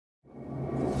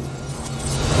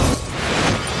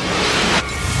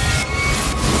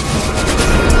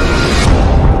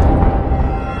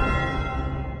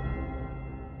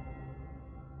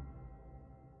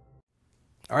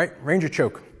All right, Ranger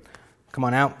choke. Come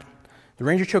on out. The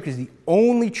Ranger choke is the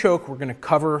only choke we're going to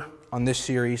cover on this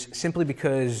series simply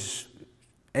because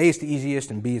A, it's the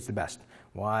easiest, and B, it's the best.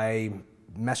 Why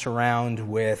mess around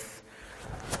with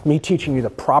me teaching you the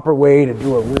proper way to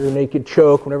do a rear naked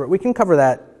choke, whatever. We can cover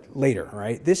that later, all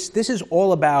right? This is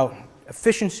all about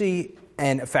efficiency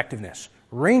and effectiveness.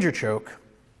 Ranger choke,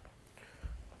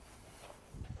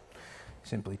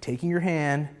 simply taking your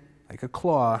hand like a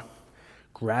claw,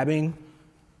 grabbing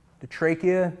the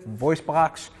trachea, voice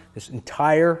box, this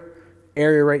entire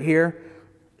area right here,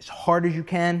 as hard as you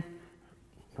can.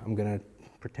 I'm going to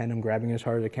pretend I'm grabbing it as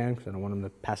hard as I can because I don't want them to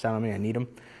pass out on me. I need them,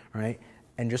 all right?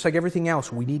 And just like everything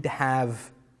else, we need to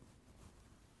have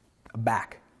a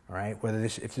back, all right?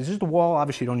 If this is the wall,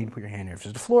 obviously you don't need to put your hand here. If this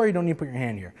is the floor, you don't need to put your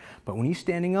hand here. But when he's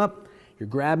standing up, you're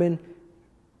grabbing,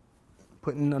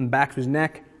 putting on the back of his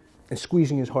neck, and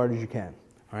squeezing as hard as you can,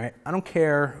 all right? I don't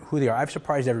care who they are. I've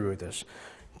surprised everybody with this.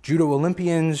 Judo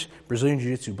Olympians, Brazilian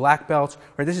Jiu-Jitsu black belts,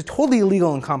 right? This is totally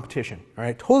illegal in competition, all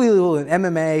right? Totally illegal in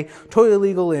MMA, totally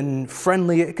illegal in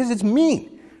friendly, because it's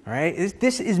mean, all right?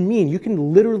 This is mean. You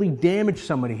can literally damage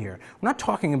somebody here. We're not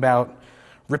talking about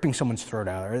ripping someone's throat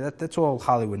out, right? That's all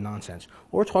Hollywood nonsense.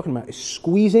 What we're talking about is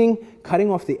squeezing,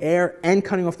 cutting off the air, and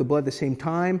cutting off the blood at the same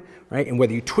time, right? And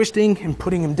whether you're twisting and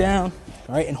putting him down,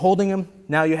 all right, and holding him,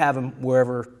 now you have him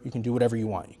wherever, you can do whatever you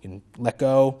want. You can let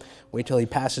go, wait till he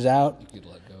passes out. You can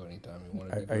let go anytime you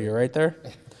want to. Are you right there?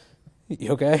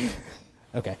 You okay?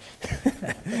 Okay.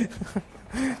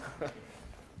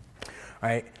 All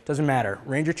right, doesn't matter.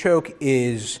 Ranger choke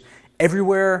is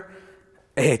everywhere.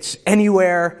 It's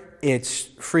anywhere. It's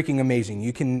freaking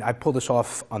amazing. I pulled this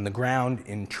off on the ground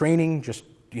in training, just,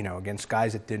 against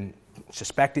guys that didn't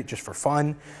suspect it, just for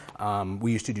fun.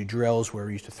 We used to do drills where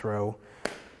we used to throw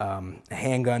a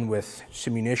handgun with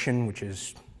simunition, which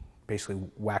is basically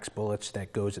wax bullets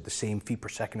that goes at the same feet per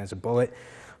second as a bullet,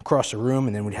 across the room,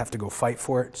 and then we'd have to go fight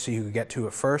for it, see who could get to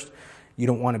it first. You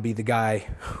don't want to be the guy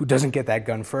who doesn't get that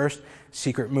gun first.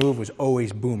 Secret move was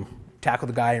always boom, tackle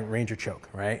the guy and Ranger choke,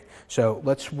 right? So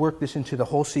let's work this into the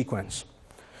whole sequence,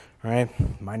 all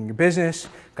right? Minding your business,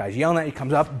 guy's yelling at you,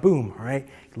 comes up, boom, all right?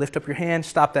 Lift up your hand,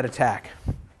 stop that attack.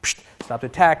 Stop the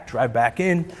attack, drive back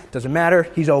in, doesn't matter,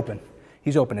 he's open.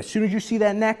 He's open. As soon as you see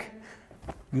that neck,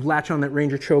 you latch on that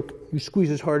Ranger choke, you squeeze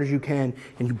as hard as you can,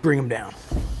 and you bring him down,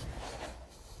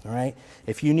 all right?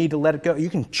 If you need to let it go, you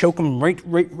can choke him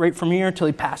right from here until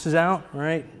he passes out, all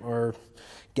right? Or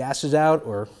gasses out,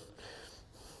 or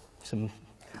some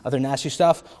other nasty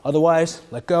stuff. Otherwise,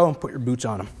 let go and put your boots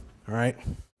on him, all right?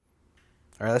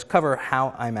 All right, let's cover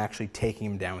how I'm actually taking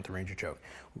him down with the Ranger choke.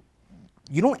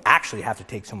 You don't actually have to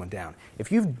take someone down.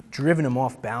 If you've driven them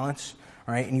off balance,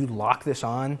 all right, and you lock this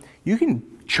on, you can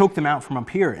choke them out from up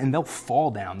here and they'll fall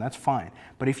down, that's fine.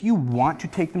 But if you want to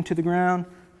take them to the ground,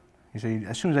 as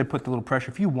soon as I put the little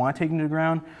pressure, if you want to take them to the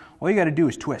ground, all you gotta do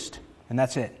is twist, and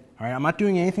that's it. All right, I'm not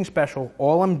doing anything special.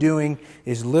 All I'm doing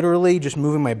is literally just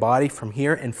moving my body from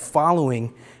here and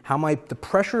following how the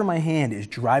pressure of my hand is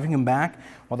driving him back,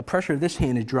 while the pressure of this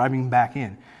hand is driving him back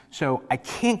in. So I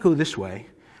can't go this way,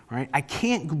 all right? I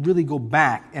can't really go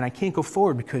back, and I can't go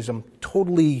forward because I'm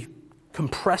totally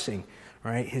compressing,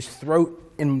 all right, his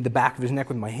throat in the back of his neck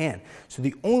with my hand. So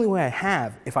the only way I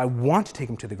have, if I want to take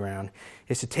him to the ground,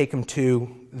 is to take him to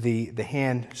the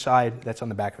hand side that's on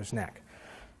the back of his neck.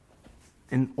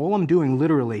 And all I'm doing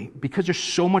literally, because there's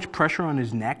so much pressure on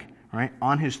his neck, right,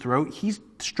 on his throat, he's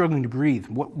struggling to breathe.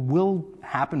 What will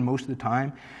happen most of the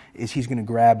time is he's going to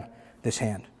grab this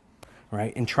hand,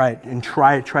 right, and try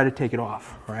to take it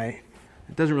off, right?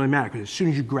 It doesn't really matter because as soon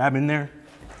as you grab in there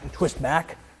and twist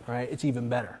back, right, it's even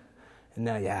better. And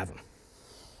now you have him.